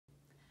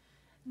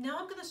Now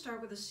I'm going to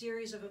start with a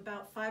series of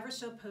about 5 or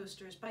so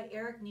posters by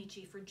Erik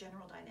Nitsche for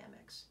General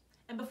Dynamics.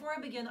 And before I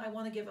begin, I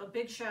want to give a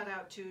big shout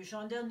out to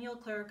Jean-Daniel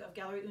Clerc of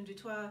Galerie Un du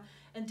Toit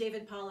and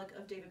David Pollock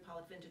of David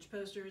Pollock Vintage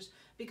Posters,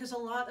 because a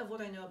lot of what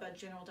I know about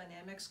General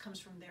Dynamics comes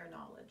from their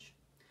knowledge.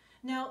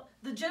 Now,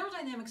 the General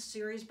Dynamics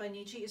series by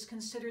Nitsche is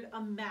considered a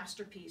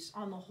masterpiece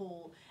on the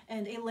whole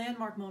and a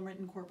landmark moment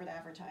in corporate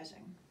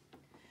advertising.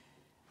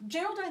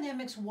 General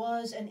Dynamics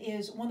was and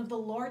is one of the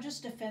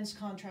largest defense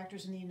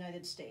contractors in the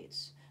United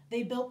States.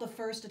 They built the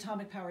first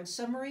atomic-powered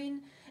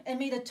submarine and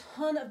made a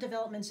ton of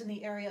developments in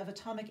the area of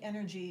atomic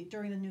energy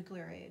during the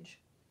nuclear age.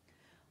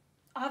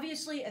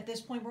 Obviously, at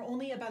this point, we're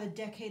only about a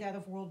decade out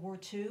of World War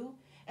II,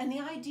 and the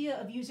idea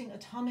of using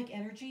atomic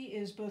energy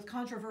is both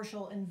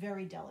controversial and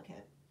very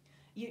delicate.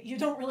 You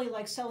don't really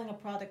like selling a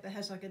product that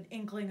has like an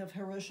inkling of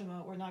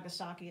Hiroshima or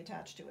Nagasaki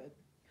attached to it.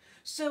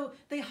 So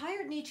they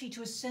hired Nitsche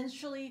to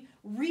essentially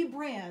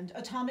rebrand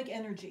atomic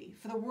energy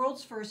for the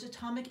world's first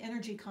atomic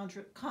energy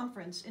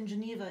conference in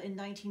Geneva in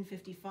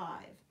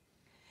 1955.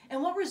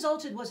 And what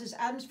resulted was his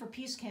Atoms for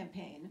Peace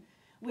campaign,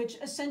 which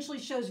essentially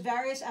shows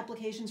various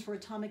applications for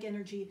atomic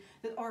energy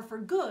that are for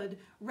good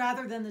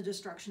rather than the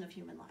destruction of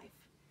human life.